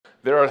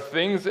There are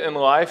things in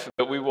life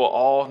that we will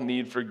all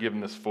need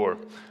forgiveness for.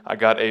 I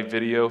got a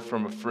video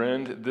from a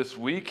friend this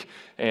week,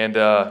 and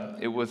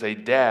it was a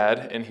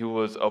dad, and he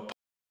was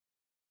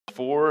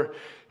for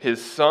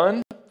his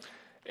son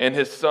and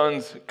his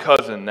son's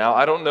cousin. Now,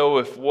 I don't know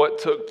if what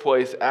took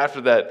place after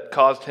that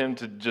caused him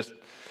to just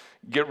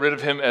get rid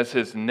of him as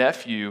his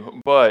nephew,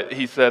 but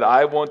he said,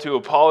 I want to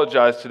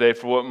apologize today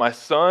for what my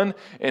son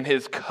and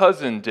his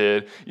cousin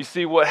did. You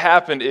see, what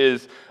happened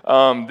is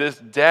his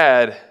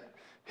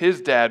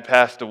dad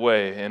passed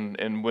away,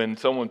 and when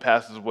someone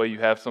passes away, you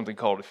have something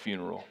called a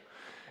funeral.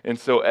 And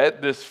so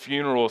at this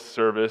funeral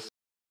service,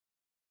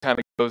 it kind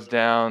of goes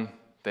down,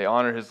 they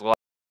honor his life,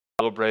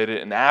 celebrate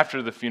it, and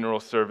after the funeral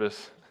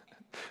service,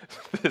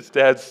 his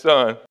dad's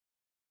son,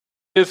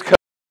 his cousin,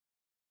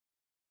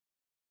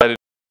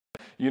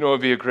 you know, it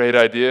would be a great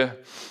idea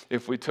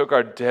if we took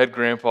our dead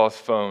grandpa's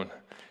phone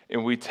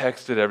and we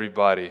texted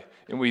everybody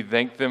and we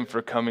thanked them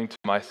for coming to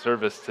my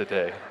service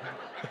today.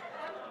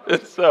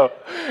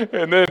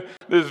 And then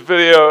this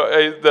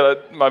video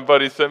that my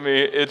buddy sent me,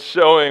 it's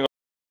showing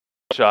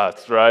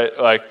shots, right?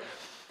 Like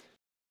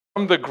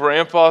from the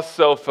grandpa's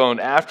cell phone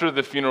after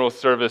the funeral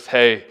service,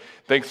 hey,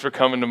 thanks for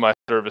coming to my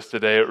service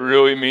today. It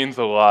really means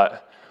a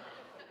lot.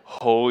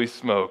 Holy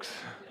smokes.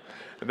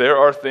 There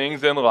are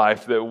things in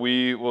life that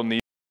we will need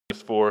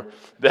for.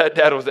 That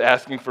dad was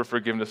asking for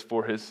forgiveness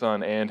for his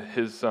son and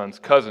his son's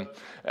cousin.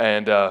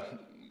 And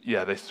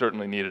they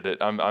certainly needed it.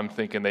 I'm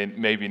thinking they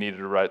maybe needed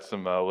to write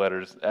some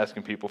letters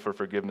asking people for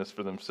forgiveness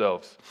for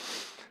themselves.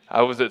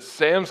 I was at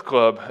Sam's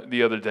Club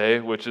the other day,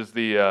 which is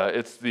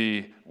it's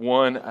the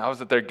one, I was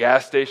at their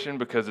gas station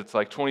because it's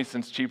like 20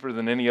 cents cheaper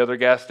than any other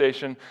gas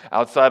station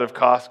outside of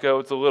Costco.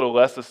 It's a little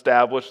less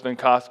established than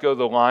Costco.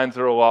 The lines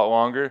are a lot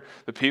longer.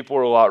 The people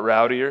are a lot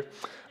rowdier.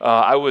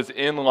 I was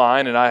in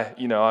line, and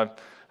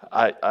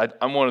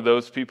I'm one of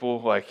those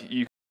people, like,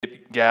 you can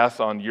get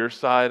gas on your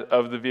side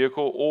of the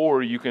vehicle,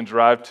 or you can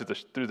drive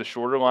through the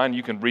shorter line.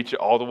 You can reach it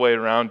all the way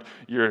around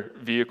your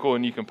vehicle,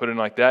 and you can put it in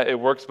like that. It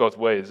works both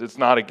ways. It's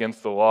not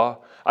against the law.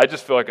 I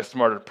just feel like a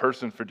smarter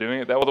person for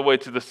doing it. That all the way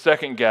to the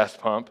second gas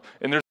pump,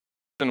 and there's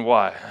a reason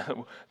why.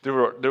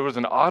 There was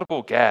an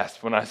audible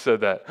gasp when I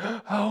said that.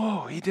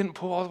 Oh, he didn't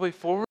pull all the way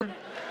forward?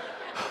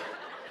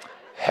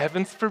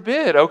 Heavens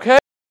forbid, okay?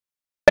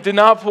 I did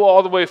not pull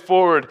all the way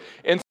forward,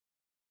 and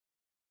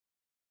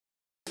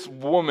this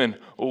woman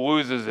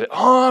loses it.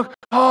 Honk,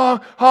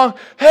 honk, honk.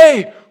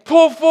 Hey,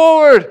 pull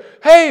forward.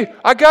 Hey,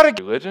 I got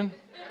a religion.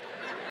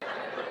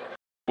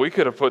 We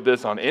could have put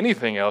this on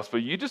anything else,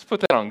 but you just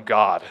put that on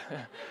God.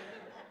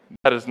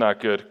 That is not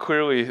good.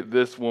 Clearly,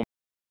 this woman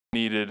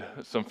needed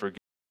some forgiveness.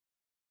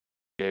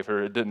 Gave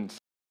her. It didn't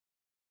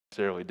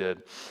necessarily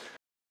did.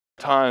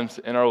 Times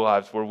in our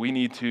lives where we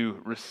need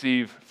to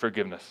receive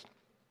forgiveness.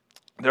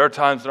 There are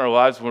times in our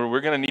lives where we're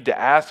going to need to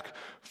ask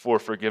for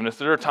forgiveness.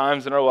 There are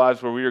times in our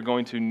lives where we are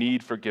going to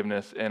need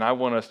forgiveness. And I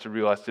want us to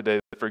realize today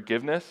that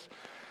forgiveness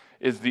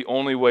is the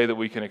only way that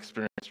we can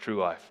experience true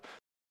life.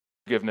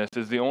 Forgiveness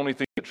is the only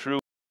thing that truly.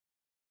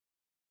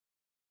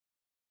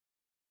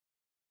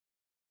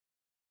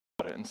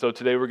 And so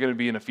today we're going to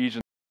be in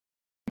Ephesians.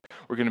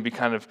 We're going to be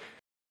kind of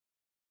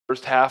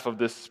first half of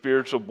this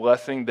spiritual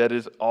blessing that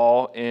is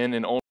all in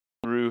and only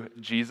through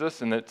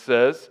Jesus. And it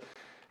says,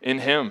 in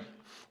Him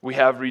we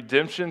have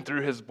redemption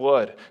through His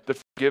blood, the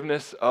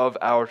forgiveness of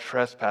our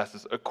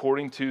trespasses,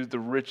 according to the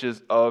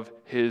riches of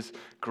His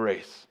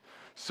grace.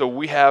 So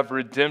we have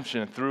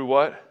redemption through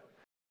what?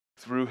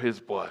 Through His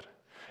blood.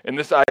 And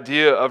this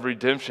idea of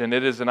redemption,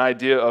 it is an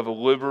idea of a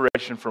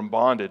liberation from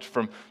bondage,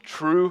 from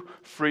true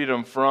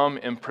freedom from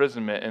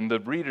imprisonment. And the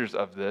readers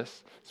of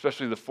this,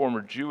 especially the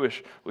former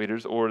Jewish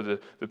leaders or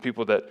the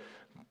people that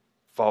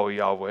follow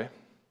Yahweh,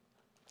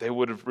 they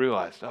would have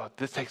realized, oh,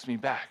 this takes me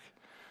back.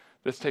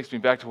 This takes me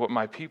back to what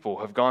my people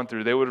have gone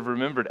through. They would have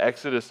remembered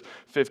Exodus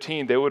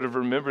 15. They would have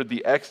remembered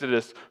the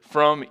Exodus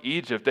from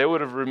Egypt. They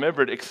would have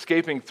remembered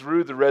escaping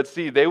through the Red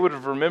Sea. They would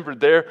have remembered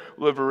their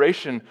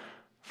liberation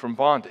from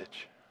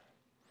bondage.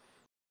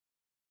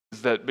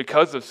 Is that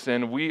because of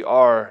sin, we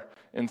are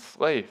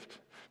enslaved.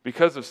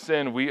 Because of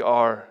sin, we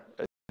are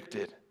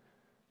addicted.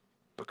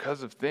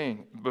 Because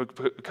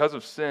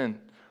of sin,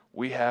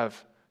 we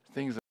have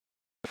things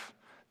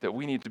that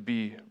we need to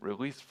be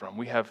released from.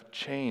 We have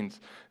chains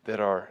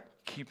that are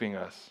keeping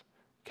us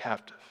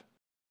captive.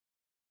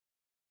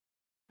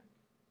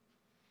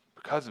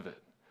 Because of it,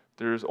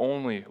 there is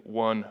only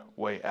one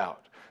way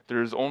out.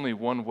 There is only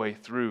one way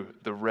through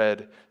the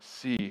Red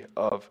Sea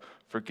of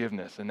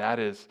forgiveness, and that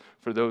is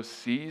for those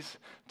seas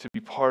to be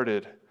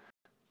parted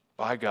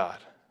by God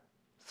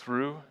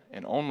through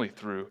and only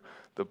through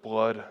the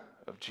blood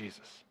of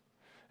Jesus.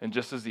 And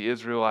just as the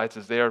Israelites,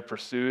 as they are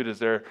pursued, as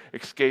they're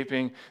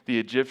escaping the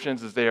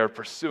Egyptians, as they are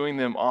pursuing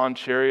them on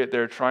chariot,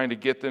 they're trying to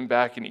get them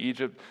back in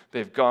Egypt.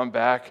 They've gone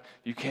back.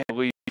 You can't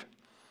leave.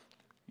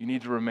 You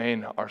need to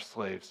remain our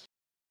slaves.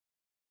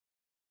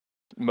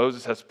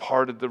 Moses has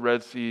parted the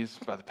Red Seas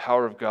by the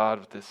power of God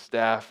with his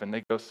staff, and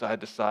they go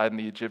side to side, and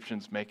the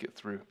Egyptians make it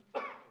through.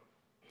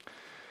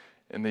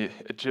 And the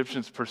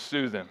Egyptians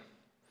pursue them.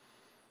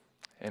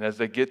 And as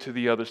they get to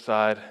the other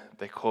side,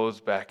 they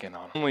close back in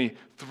on him. Only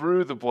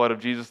through the blood of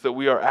Jesus that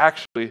we are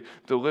actually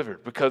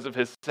delivered. Because of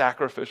his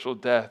sacrificial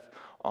death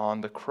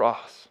on the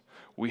cross,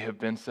 we have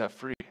been set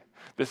free.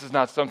 This is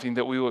not something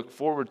that we look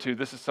forward to.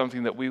 This is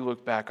something that we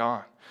look back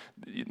on.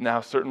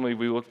 Now, certainly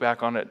we look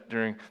back on it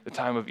during the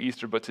time of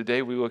Easter, but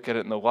today we look at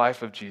it in the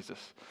life of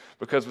Jesus.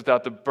 Because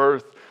without the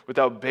birth,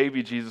 without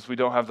baby Jesus, we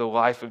don't have the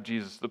life of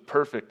Jesus, the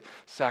perfect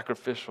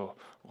sacrificial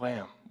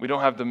lamb. We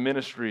don't have the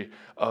ministry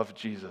of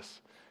Jesus.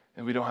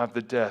 And we don't have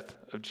the death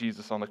of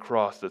Jesus on the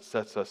cross that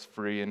sets us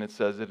free. And it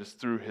says it is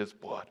through his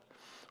blood.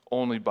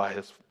 Only by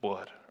his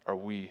blood are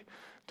we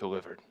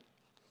delivered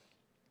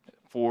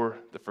for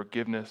the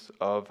forgiveness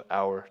of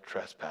our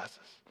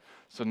trespasses.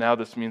 So now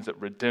this means that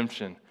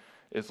redemption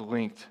is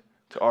linked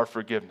to our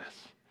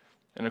forgiveness.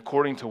 And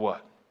according to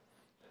what?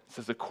 It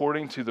says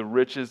according to the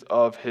riches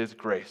of his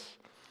grace.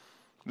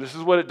 This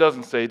is what it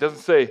doesn't say. It doesn't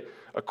say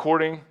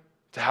according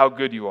to how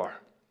good you are.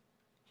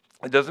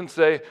 It doesn't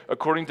say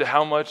according to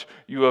how much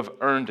you have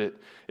earned it.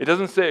 It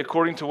doesn't say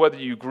according to whether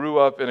you grew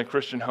up in a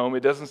Christian home. It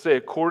doesn't say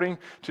according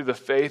to the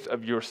faith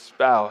of your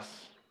spouse,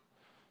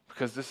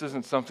 because this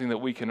isn't something that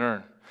we can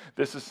earn.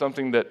 This is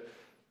something that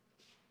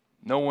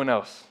no one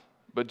else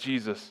but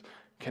Jesus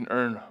can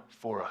earn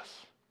for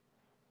us,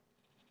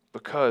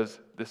 because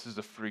this is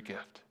a free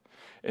gift.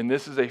 And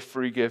this is a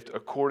free gift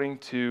according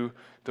to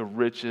the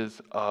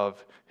riches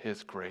of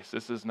his grace.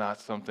 This is not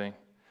something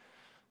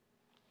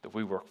that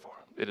we work for.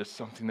 It is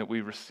something that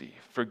we receive.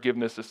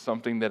 Forgiveness is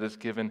something that is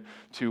given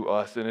to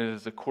us, and it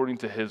is according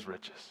to his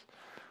riches,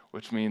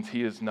 which means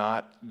he is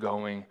not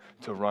going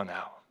to run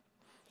out.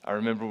 I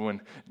remember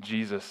when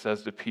Jesus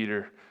says to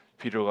Peter,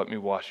 "Peter, let me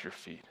wash your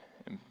feet."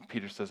 And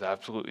Peter says,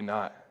 "Absolutely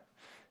not."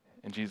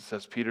 And Jesus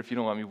says, "Peter, if you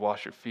don't let me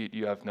wash your feet,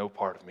 you have no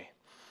part of me.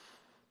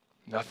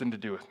 Nothing to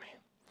do with me."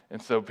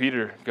 And so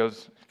Peter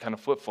goes, kind of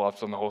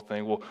flip-flops on the whole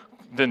thing. "Well,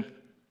 then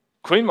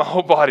clean my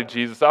whole body,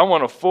 Jesus. I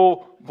want a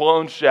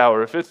full-blown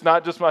shower. If it's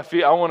not just my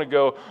feet, I want to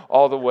go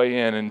all the way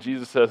in." And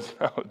Jesus says,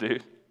 "No,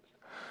 dude.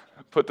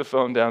 Put the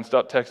phone down.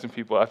 Stop texting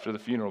people after the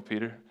funeral,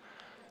 Peter.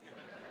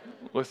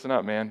 Listen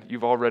up, man.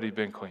 You've already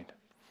been cleaned.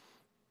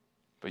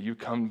 But you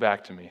come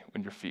back to me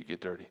when your feet get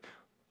dirty."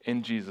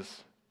 In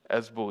Jesus,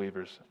 as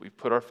believers, we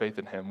put our faith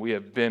in him. We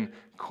have been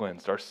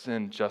cleansed, our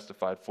sin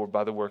justified for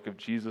by the work of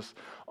Jesus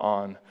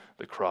on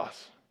the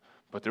cross.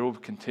 But there will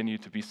continue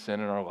to be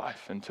sin in our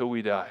life until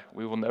we die.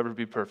 We will never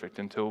be perfect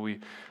until we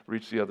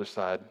reach the other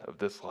side of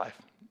this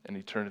life and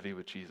eternity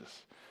with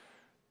Jesus.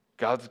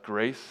 God's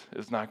grace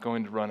is not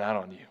going to run out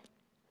on you.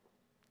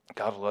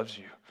 God loves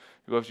you.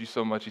 He loves you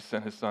so much, he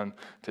sent his son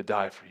to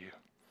die for you.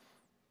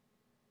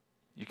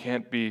 You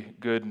can't be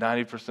good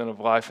 90% of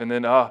life and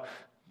then,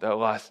 that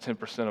last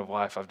 10% of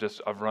life,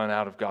 I've run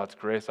out of God's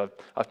grace.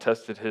 I've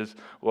tested his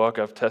luck.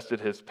 I've tested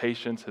his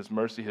patience, his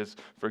mercy, his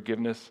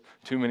forgiveness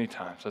too many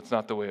times. That's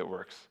not the way it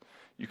works.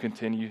 You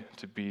continue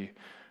to be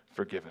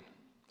forgiven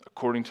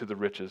according to the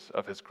riches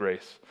of his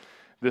grace.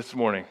 This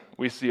morning,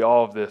 we see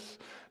all of this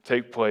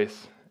take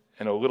place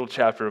in a little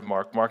chapter of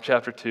Mark. Mark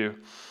chapter 2,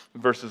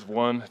 verses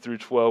 1 through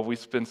 12. We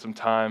spend some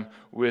time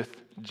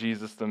with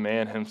Jesus, the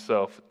man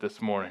himself,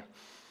 this morning.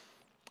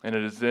 And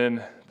it is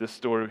in this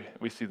story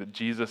we see that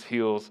Jesus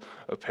heals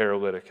a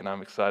paralytic, and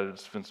I'm excited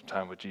to spend some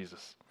time with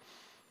Jesus.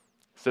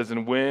 It says,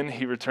 "And when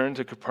he returned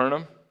to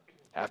Capernaum,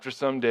 after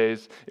some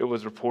days, it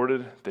was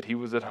reported that he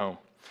was at home,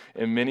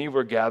 and many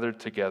were gathered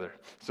together,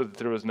 so that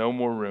there was no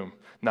more room,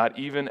 not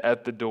even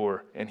at the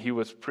door, and he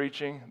was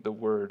preaching the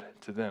word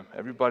to them."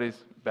 Everybody's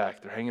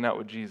back. They're hanging out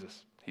with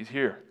Jesus. He's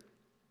here.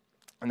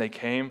 "And they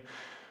came,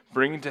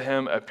 bringing to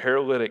him a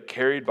paralytic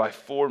carried by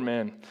 4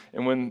 men.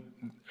 And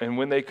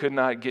when they could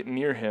not get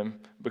near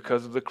him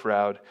because of the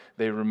crowd,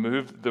 they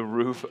removed the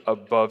roof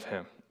above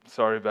him."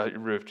 Sorry about your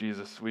roof,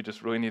 Jesus. We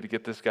just really need to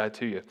get this guy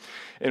to you.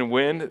 And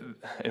when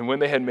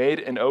they had made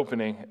an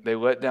opening, they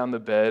let down the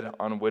bed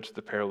on which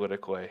the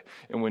paralytic lay.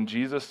 And when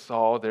Jesus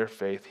saw their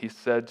faith, he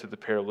said to the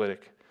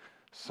paralytic,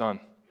 "Son,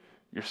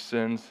 your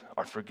sins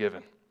are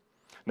forgiven."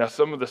 Now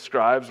some of the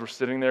scribes were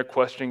sitting there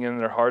questioning in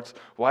their hearts,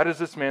 "Why does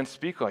this man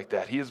speak like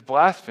that? He is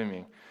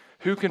blaspheming.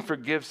 Who can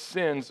forgive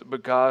sins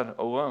but God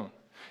alone?"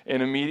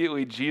 And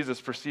immediately Jesus,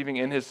 perceiving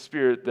in his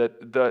spirit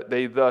that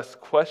they thus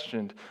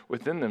questioned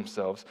within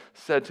themselves,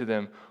 said to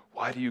them,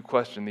 "Why do you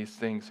question these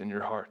things in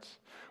your hearts?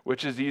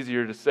 Which is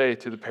easier to say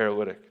to the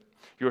paralytic,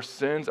 'Your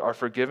sins are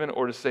forgiven,'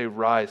 or to say,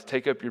 'Rise,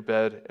 take up your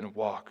bed and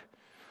walk'?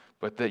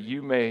 But that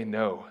you may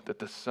know that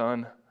the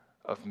Son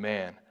of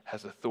Man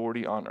has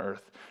authority on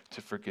earth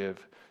to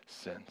forgive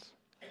sins."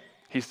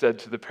 He said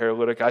to the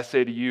paralytic, "I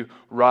say to you,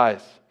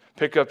 rise,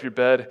 pick up your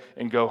bed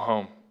and go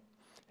home."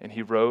 And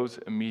he rose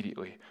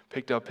immediately,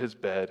 picked up his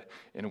bed,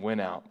 and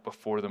went out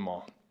before them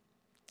all,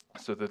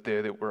 so that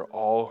they were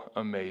all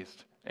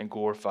amazed and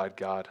glorified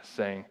God,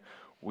 saying,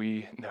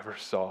 "We never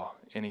saw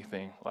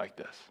anything like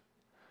this."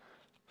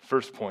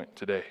 First point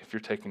today, if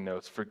you're taking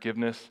notes,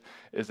 forgiveness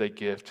is a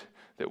gift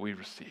that we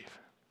receive.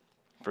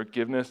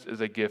 Forgiveness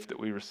is a gift that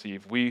we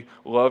receive. We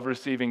love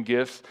receiving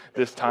gifts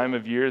this time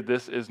of year.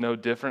 This is no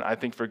different. I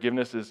think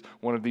forgiveness is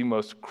one of the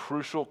most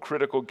crucial,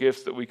 critical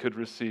gifts that we could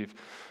receive.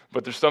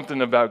 But there's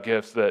something about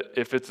gifts that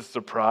if it's a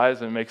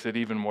surprise, it makes it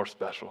even more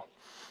special.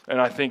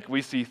 And I think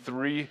we see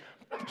 3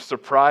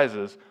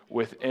 surprises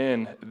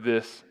within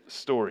this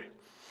story.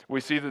 We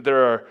see that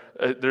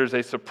there's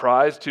a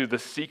surprise to the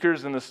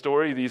seekers in the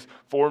story, these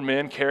 4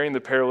 men carrying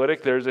the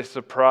paralytic. There's a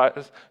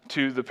surprise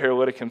to the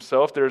paralytic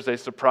himself. There's a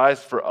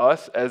surprise for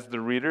us as the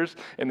readers.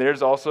 And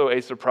there's also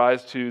a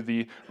surprise to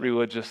the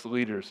religious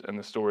leaders in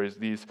the stories,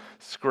 these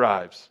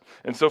scribes.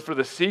 And so for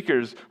the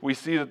seekers, we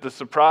see that the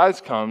surprise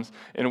comes,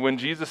 and when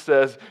Jesus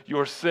says,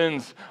 "Your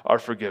sins are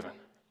forgiven."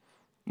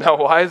 Now,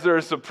 why is there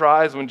a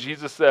surprise when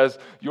Jesus says,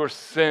 "Your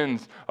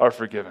sins are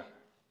forgiven"?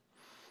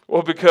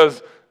 Well,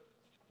 because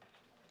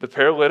the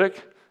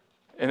paralytic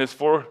and his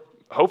 4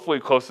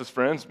 hopefully closest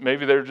friends,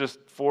 maybe they're just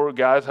 4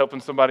 guys helping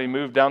somebody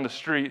move down the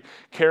street,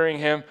 carrying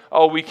him.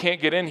 "Oh, we can't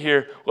get in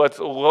here. Let's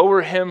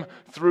lower him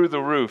through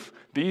the roof."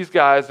 These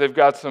guys, they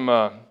got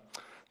some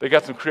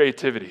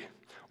creativity.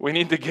 We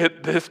need to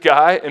get this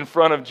guy in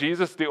front of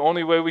Jesus. The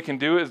only way we can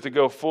do it is to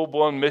go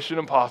full-blown Mission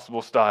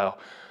Impossible style.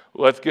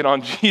 Let's get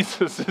on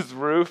Jesus'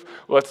 roof.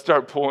 Let's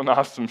start pulling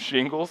off some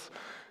shingles.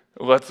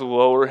 Let's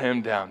lower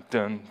him down.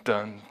 Dun,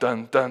 dun,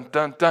 dun, dun,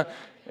 dun, dun.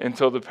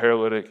 Until the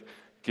paralytic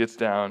gets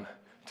down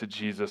to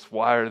Jesus.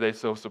 Why are they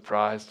so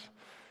surprised?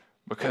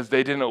 Because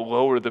they didn't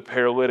lower the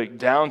paralytic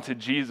down to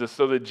Jesus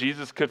so that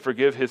Jesus could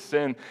forgive his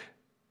sin.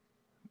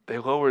 They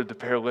lowered the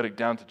paralytic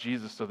down to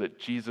Jesus so that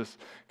Jesus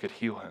could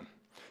heal him.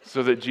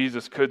 So that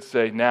Jesus could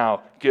say,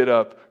 "Now, get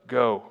up,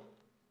 go."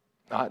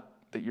 Not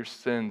that your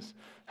sins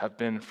have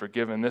been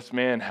forgiven. This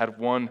man had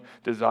one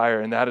desire,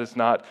 and that is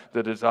not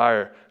the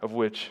desire of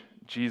which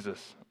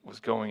Jesus was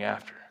going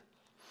after.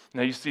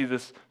 Now you see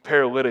this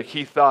paralytic,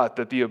 he thought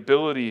that the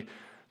ability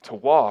to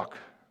walk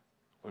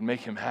would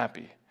make him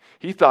happy.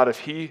 He thought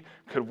if he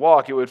could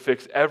walk, it would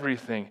fix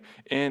everything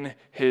in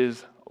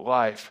his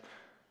life.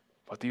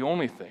 But the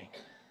only thing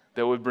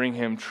that would bring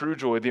him true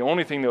joy, the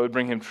only thing that would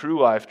bring him true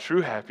life,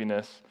 true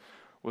happiness,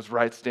 was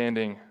right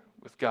standing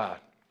with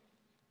God.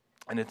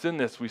 And it's in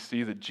this we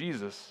see that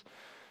Jesus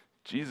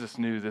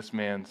knew this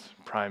man's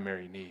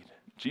primary need.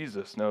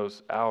 Jesus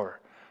knows our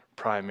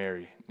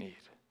primary need.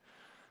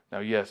 Now,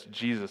 yes,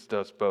 Jesus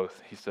does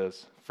both. He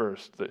says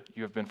first that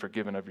you have been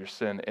forgiven of your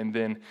sin, and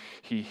then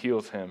he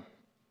heals him.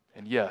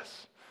 And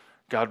yes,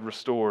 God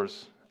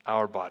restores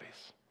our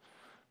bodies.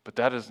 But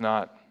that is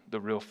not the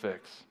real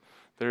fix.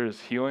 There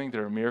is healing.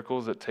 There are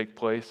miracles that take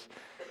place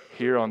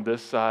here on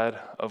this side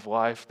of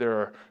life. There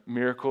are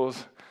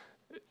miracles,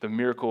 the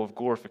miracle of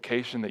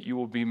glorification, that you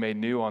will be made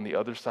new on the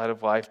other side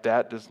of life.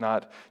 That does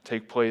not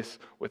take place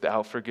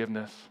without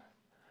forgiveness.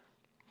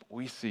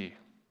 We see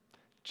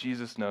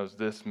Jesus knows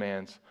this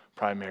man's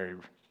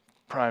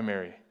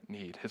primary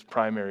need, his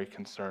primary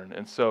concern.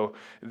 And so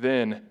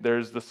then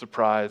there's the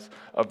surprise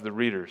of the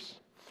readers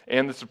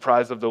and the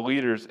surprise of the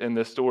leaders in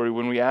this story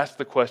when we ask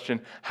the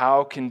question,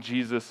 how can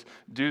Jesus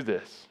do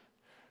this?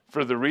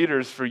 For the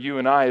readers, for you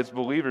and I as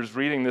believers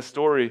reading this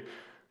story,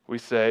 we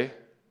say,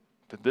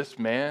 did this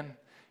man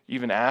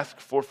even ask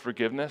for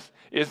forgiveness?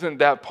 Isn't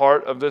that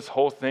part of this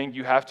whole thing?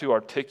 You have to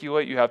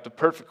articulate, you have to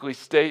perfectly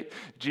state,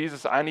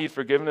 Jesus, I need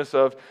forgiveness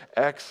of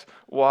X,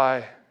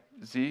 Y,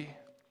 Z.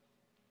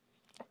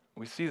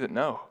 We see that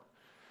no,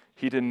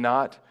 he did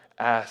not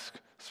ask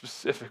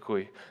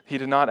specifically. He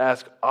did not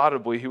ask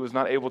audibly. He was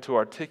not able to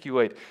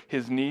articulate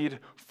his need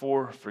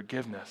for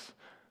forgiveness.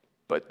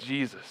 But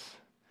Jesus,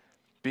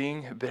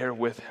 being there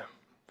with him,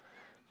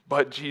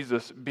 but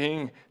Jesus,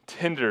 being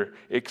tender,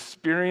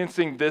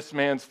 experiencing this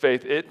man's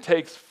faith. It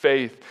takes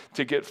faith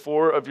to get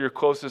 4 of your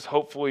closest,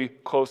 hopefully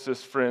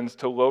closest friends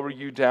to lower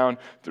you down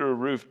through a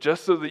roof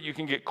just so that you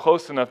can get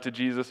close enough to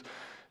Jesus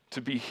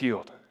to be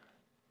healed.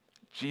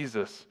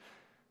 Jesus,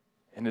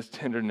 in his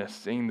tenderness,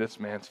 seeing this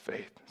man's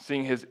faith,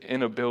 seeing his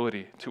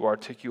inability to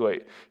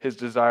articulate his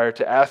desire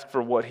to ask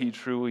for what he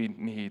truly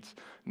needs,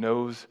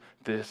 knows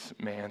this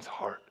man's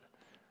heart.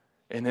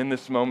 And in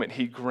this moment,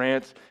 he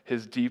grants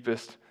his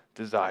deepest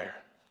desire.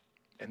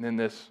 And in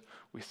this,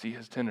 we see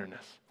his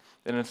tenderness.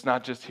 And it's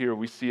not just here,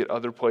 we see it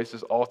other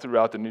places all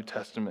throughout the New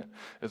Testament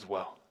as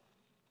well.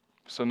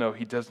 So no,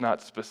 he does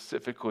not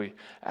specifically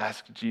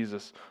ask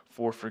Jesus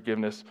for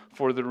forgiveness.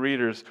 For the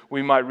readers,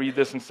 we might read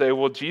this and say,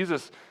 well,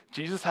 Jesus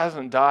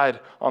hasn't died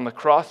on the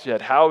cross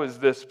yet. How is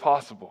this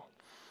possible?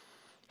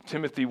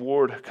 Timothy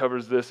Ward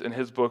covers this in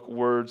his book,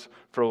 Words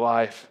for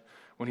Life,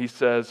 when he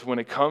says, when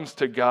it comes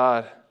to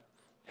God,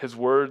 his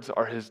words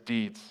are his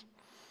deeds.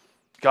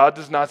 God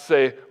does not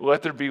say,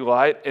 let there be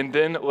light, and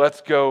then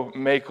let's go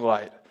make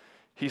light.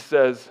 He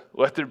says,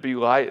 let there be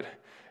light,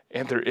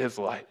 and there is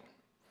light.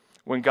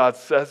 When God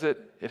says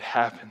it, it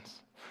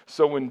happens.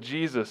 So when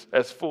Jesus,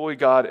 as fully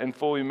God and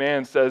fully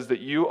man, says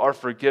that you are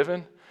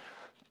forgiven,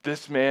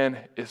 this man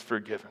is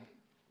forgiven.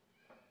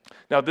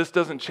 Now, this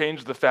doesn't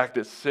change the fact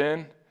that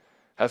sin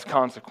has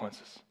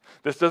consequences.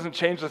 This doesn't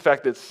change the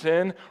fact that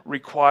sin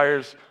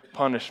requires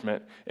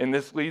punishment. And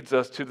this leads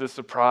us to the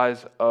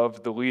surprise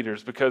of the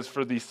leaders, because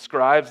for these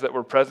scribes that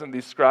were present,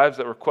 these scribes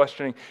that were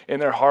questioning in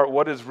their heart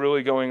what is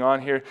really going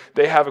on here,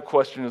 they have a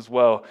question as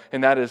well,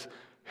 and that is,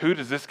 who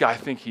does this guy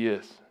think he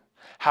is?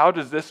 How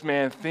does this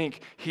man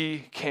think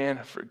he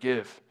can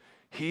forgive?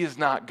 He is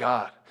not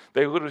God.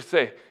 They literally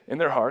say in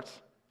their hearts,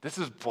 this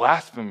is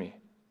blasphemy.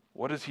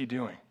 What is he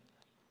doing?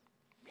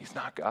 He's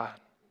not God.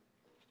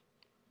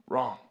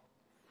 Wrong.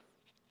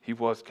 He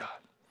was God.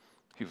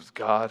 He was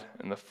God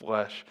in the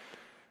flesh.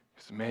 He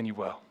was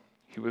Emmanuel.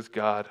 He was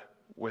God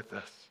with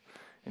us.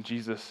 And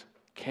Jesus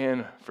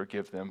can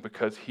forgive them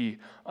because he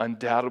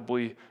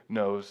undoubtedly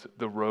knows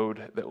the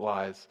road that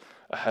lies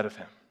ahead of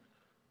him.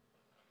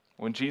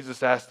 When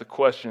Jesus asked the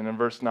question in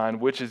verse 9,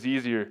 which is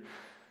easier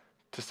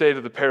to say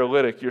to the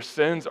paralytic, your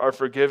sins are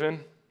forgiven,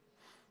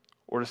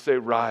 or to say,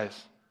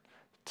 rise,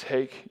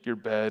 take your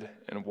bed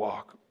and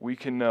walk, we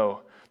can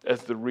know,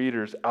 as the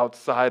readers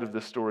outside of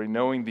the story,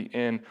 knowing the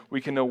end,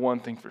 we can know one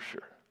thing for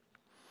sure.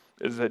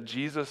 It is that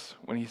Jesus,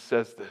 when he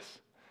says this,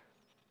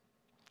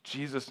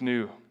 Jesus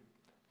knew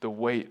the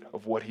weight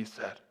of what he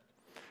said.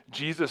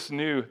 Jesus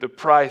knew the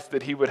price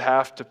that he would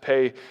have to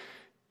pay.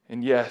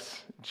 And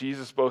yes,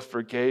 Jesus both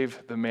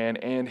forgave the man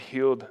and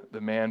healed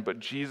the man, but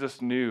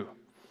Jesus knew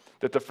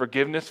that the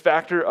forgiveness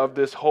factor of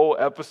this whole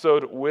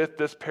episode with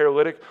this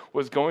paralytic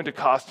was going to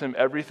cost him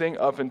everything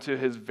up into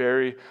his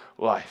very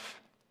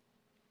life.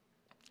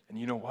 And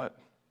you know what?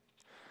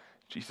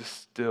 Jesus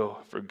still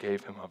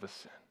forgave him of his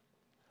sin.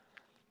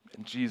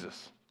 And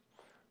Jesus,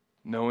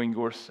 knowing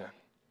your sin,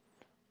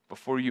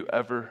 before you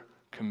ever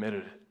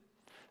committed it,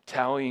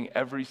 tallying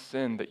every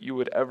sin that you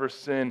would ever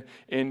sin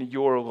in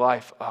your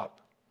life up,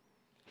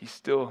 he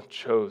still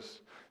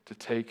chose to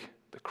take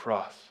the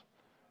cross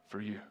for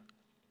you.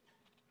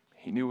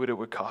 He knew what it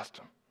would cost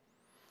him.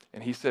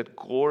 And he said,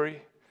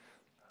 glory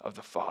of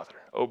the Father,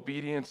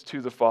 obedience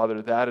to the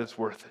Father, that is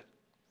worth it.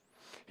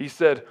 He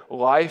said,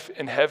 life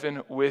in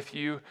heaven with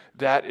you,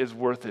 that is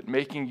worth it,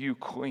 making you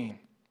clean,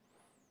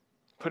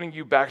 putting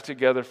you back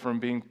together from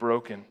being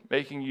broken,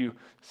 making you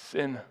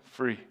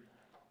sin-free,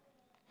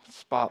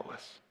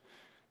 spotless.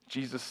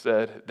 Jesus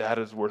said that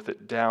is worth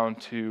it down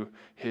to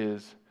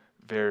his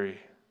very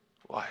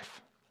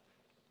life.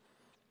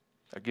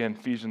 Again,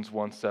 Ephesians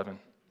 1:7.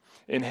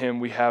 In him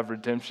we have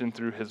redemption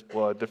through his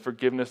blood, the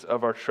forgiveness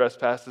of our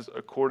trespasses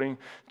according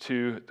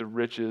to the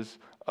riches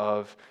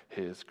of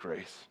his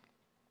grace.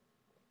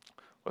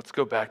 Let's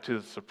go back to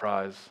the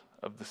surprise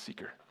of the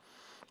seeker.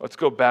 Let's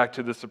go back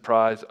to the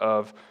surprise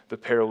of the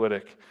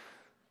paralytic.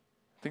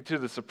 Think to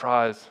the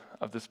surprise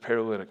of this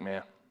paralytic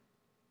man.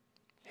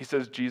 He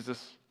says,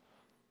 Jesus,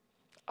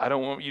 I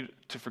don't want you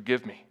to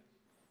forgive me.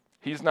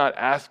 He's not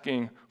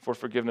asking for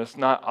forgiveness,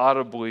 not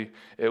audibly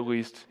at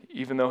least,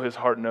 even though his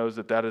heart knows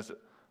that that is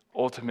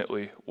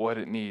ultimately what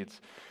it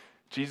needs.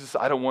 Jesus,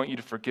 I don't want you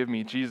to forgive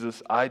me.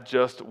 Jesus, I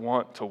just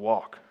want to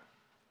walk.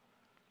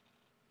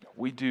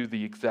 We do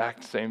the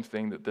exact same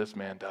thing that this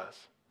man does.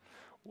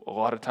 A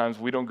lot of times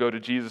we don't go to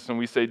Jesus and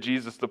we say,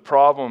 Jesus, the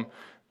problem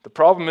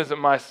isn't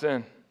my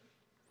sin.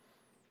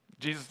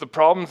 Jesus, the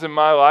problems in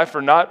my life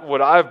are not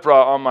what I've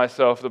brought on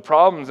myself. The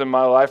problems in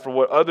my life are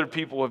what other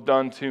people have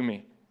done to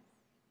me.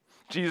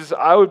 Jesus,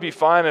 I would be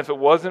fine if it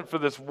wasn't for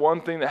this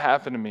one thing that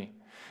happened to me.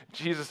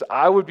 Jesus,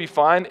 I would be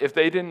fine if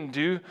they didn't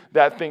do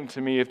that thing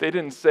to me, if they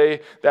didn't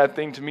say that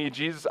thing to me.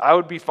 Jesus, I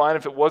would be fine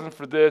if it wasn't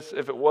for this,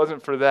 if it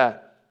wasn't for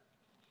that.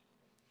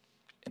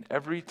 And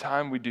every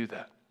time we do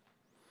that,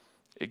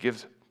 it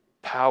gives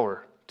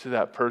power to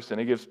that person.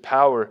 It gives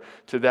power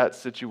to that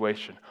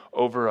situation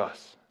over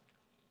us.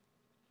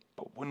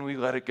 But when we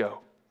let it go,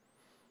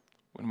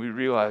 when we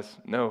realize,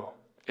 no,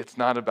 it's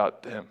not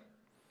about them.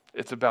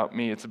 It's about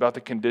me. It's about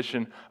the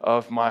condition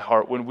of my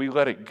heart. When we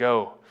let it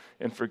go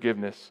in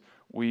forgiveness,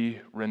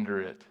 we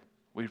render it.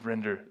 We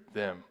render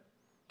them.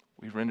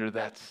 We render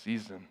that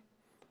season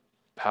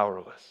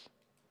powerless.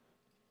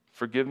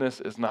 Forgiveness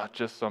is not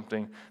just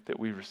something that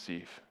we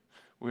receive.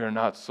 We are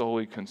not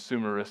solely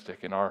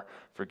consumeristic in our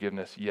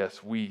forgiveness.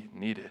 Yes, we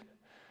need it,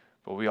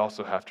 but we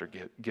also have to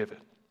give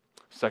it.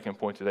 Second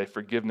point today,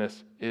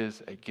 forgiveness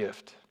is a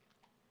gift.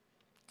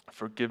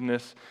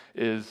 Forgiveness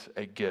is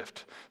a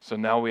gift. So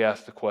now we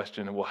ask the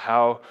question, well,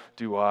 how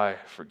do I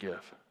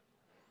forgive?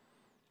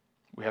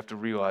 We have to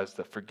realize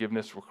that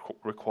forgiveness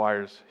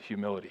requires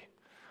humility.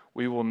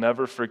 We will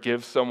never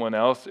forgive someone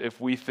else if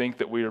we think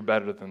that we are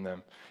better than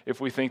them, if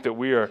we think that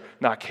we are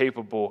not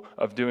capable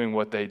of doing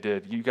what they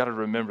did. You got to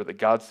remember that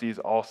God sees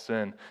all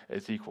sin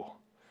as equal.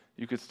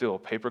 You could steal a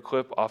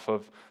paperclip off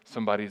of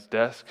somebody's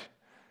desk.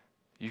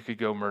 You could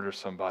go murder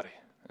somebody.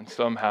 And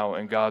somehow,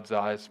 in God's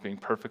eyes, being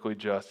perfectly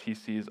just, he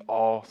sees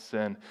all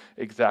sin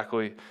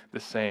exactly the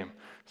same.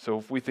 So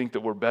if we think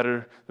that we're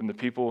better than the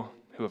people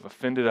who have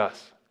offended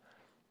us,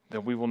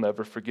 then we will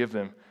never forgive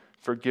them.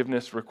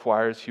 Forgiveness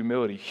requires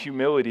humility.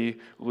 Humility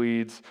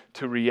leads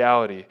to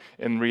reality.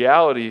 And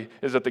reality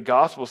is that the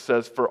gospel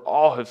says, for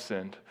all have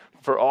sinned,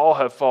 for all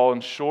have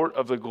fallen short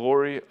of the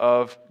glory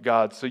of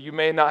God. So you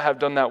may not have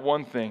done that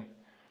one thing,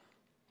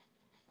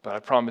 but I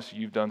promise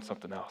you've done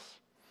something else.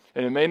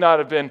 And it may not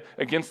have been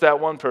against that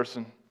one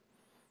person,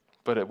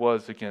 but it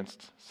was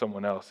against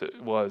someone else.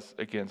 It was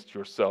against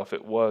yourself.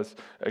 It was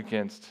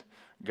against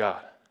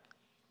God.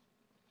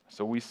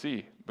 So we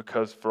see,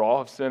 because for all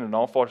have sinned and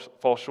all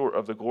fall short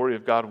of the glory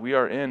of God, we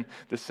are in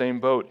the same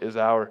boat as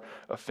our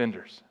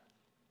offenders.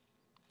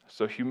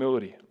 So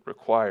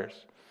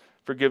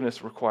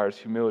forgiveness requires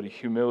humility.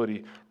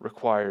 Humility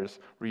requires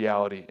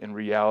reality, and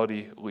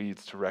reality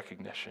leads to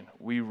recognition.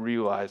 We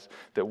realize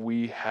that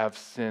we have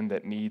sin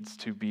that needs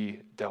to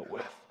be dealt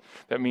with.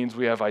 That means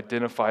we have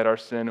identified our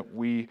sin,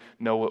 we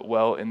know it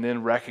well, and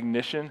then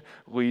recognition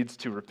leads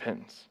to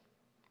repentance.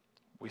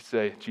 We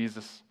say,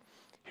 Jesus,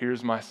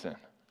 here's my sin.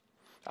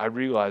 I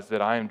realize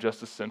that I am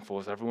just as sinful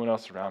as everyone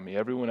else around me.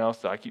 Everyone else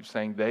that I keep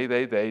saying they,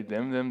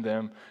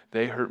 them,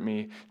 they hurt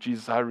me.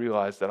 Jesus, I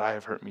realize that I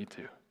have hurt me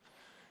too.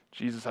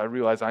 Jesus, I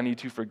realize I need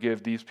to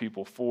forgive these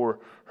people for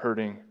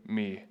hurting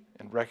me.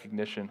 And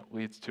recognition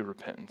leads to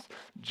repentance.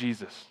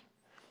 Jesus,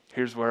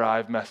 here's where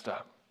I've messed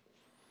up.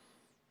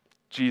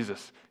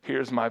 Jesus,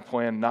 here's my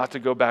plan, not to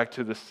go back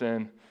to the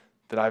sin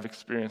that I've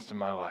experienced in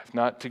my life,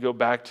 not to go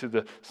back to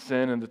the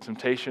sin and the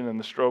temptation and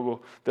the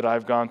struggle that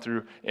I've gone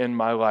through in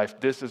my life.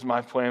 This is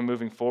my plan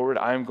moving forward.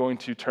 I am going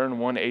to turn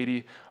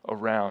 180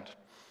 around,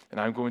 and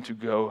I'm going to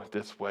go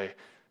this way.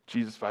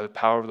 Jesus, by the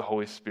power of the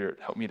Holy Spirit,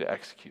 help me to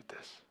execute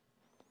this.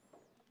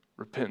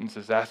 Repentance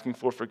is asking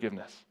for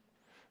forgiveness,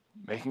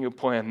 making a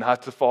plan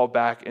not to fall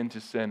back into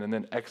sin, and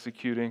then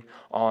executing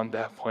on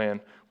that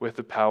plan with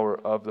the power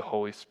of the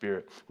Holy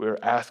Spirit. We are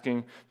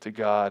asking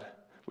God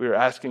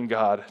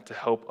to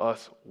help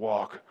us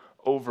walk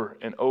over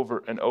and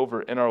over and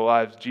over in our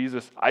lives.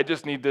 Jesus, I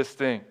just need this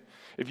thing.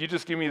 If you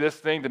just give me this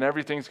thing, then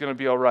everything's going to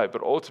be all right.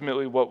 But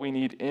ultimately, what we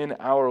need in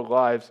our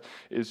lives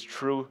is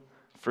true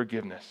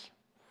forgiveness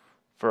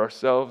for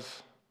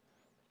ourselves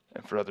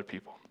and for other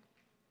people.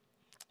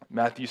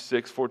 Matthew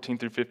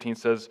 6:14-15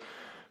 says,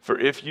 "For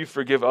if you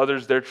forgive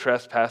others their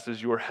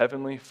trespasses, your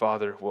heavenly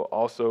Father will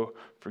also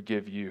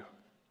forgive you.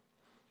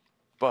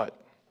 But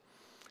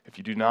if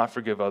you do not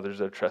forgive others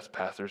their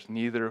trespasses,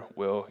 neither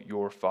will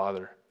your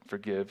Father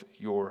forgive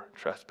your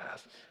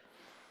trespasses."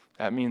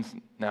 That means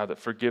now that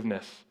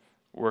forgiveness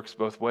works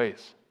both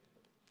ways.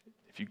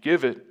 If you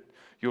give it,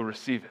 you'll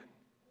receive it.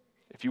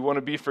 If you want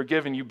to be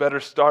forgiven, you better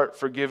start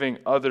forgiving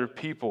other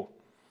people.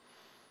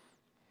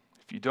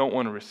 If you don't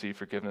want to receive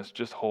forgiveness,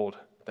 just hold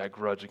that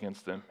grudge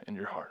against them in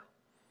your heart.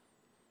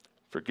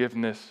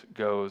 Forgiveness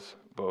goes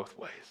both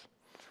ways.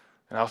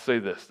 And I'll say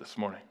this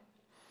morning,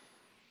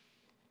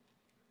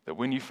 that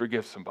when you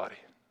forgive somebody,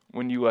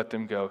 when you let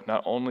them go,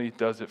 not only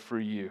does it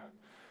free you,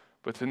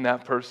 but then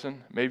that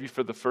person, maybe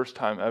for the first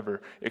time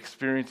ever,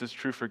 experiences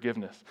true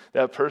forgiveness.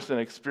 That person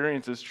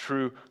experiences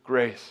true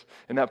grace.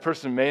 And that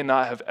person may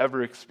not have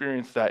ever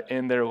experienced that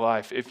in their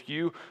life. If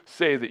you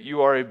say that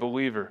you are a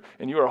believer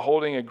and you are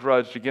holding a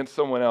grudge against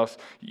someone else,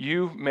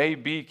 you may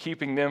be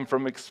keeping them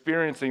from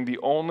experiencing the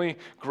only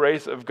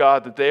grace of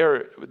God that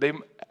they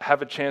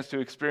have a chance to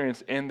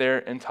experience in their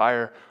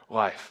entire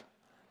life.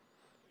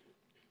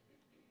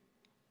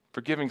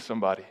 Forgiving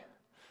somebody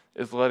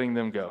is letting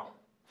them go.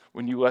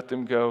 When you let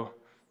them go,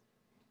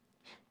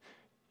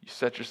 you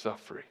set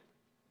yourself free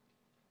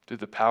through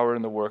the power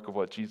and the work of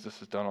what Jesus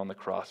has done on the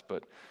cross.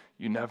 But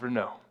you never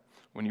know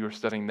when you are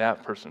setting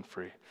that person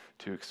free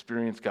to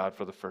experience God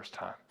for the first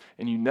time.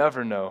 And you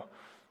never know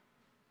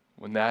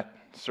when that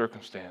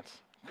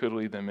circumstance could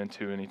lead them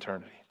into an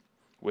eternity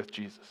with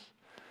Jesus.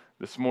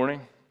 This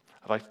morning,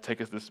 I'd like to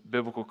take us this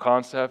biblical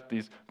concept,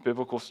 these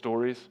biblical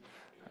stories.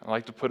 I'd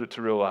like to put it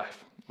to real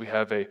life. We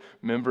have a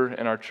member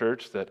in our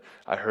church that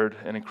I heard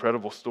an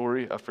incredible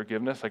story of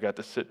forgiveness. I got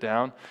to sit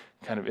down,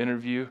 kind of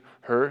interview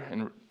her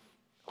and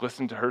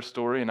listen to her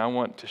story, and I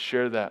want to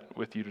share that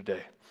with you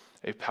today.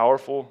 A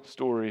powerful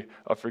story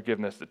of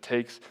forgiveness that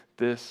takes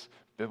this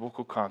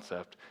biblical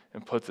concept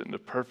and puts it into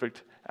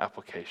perfect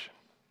application.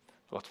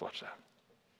 Let's watch that.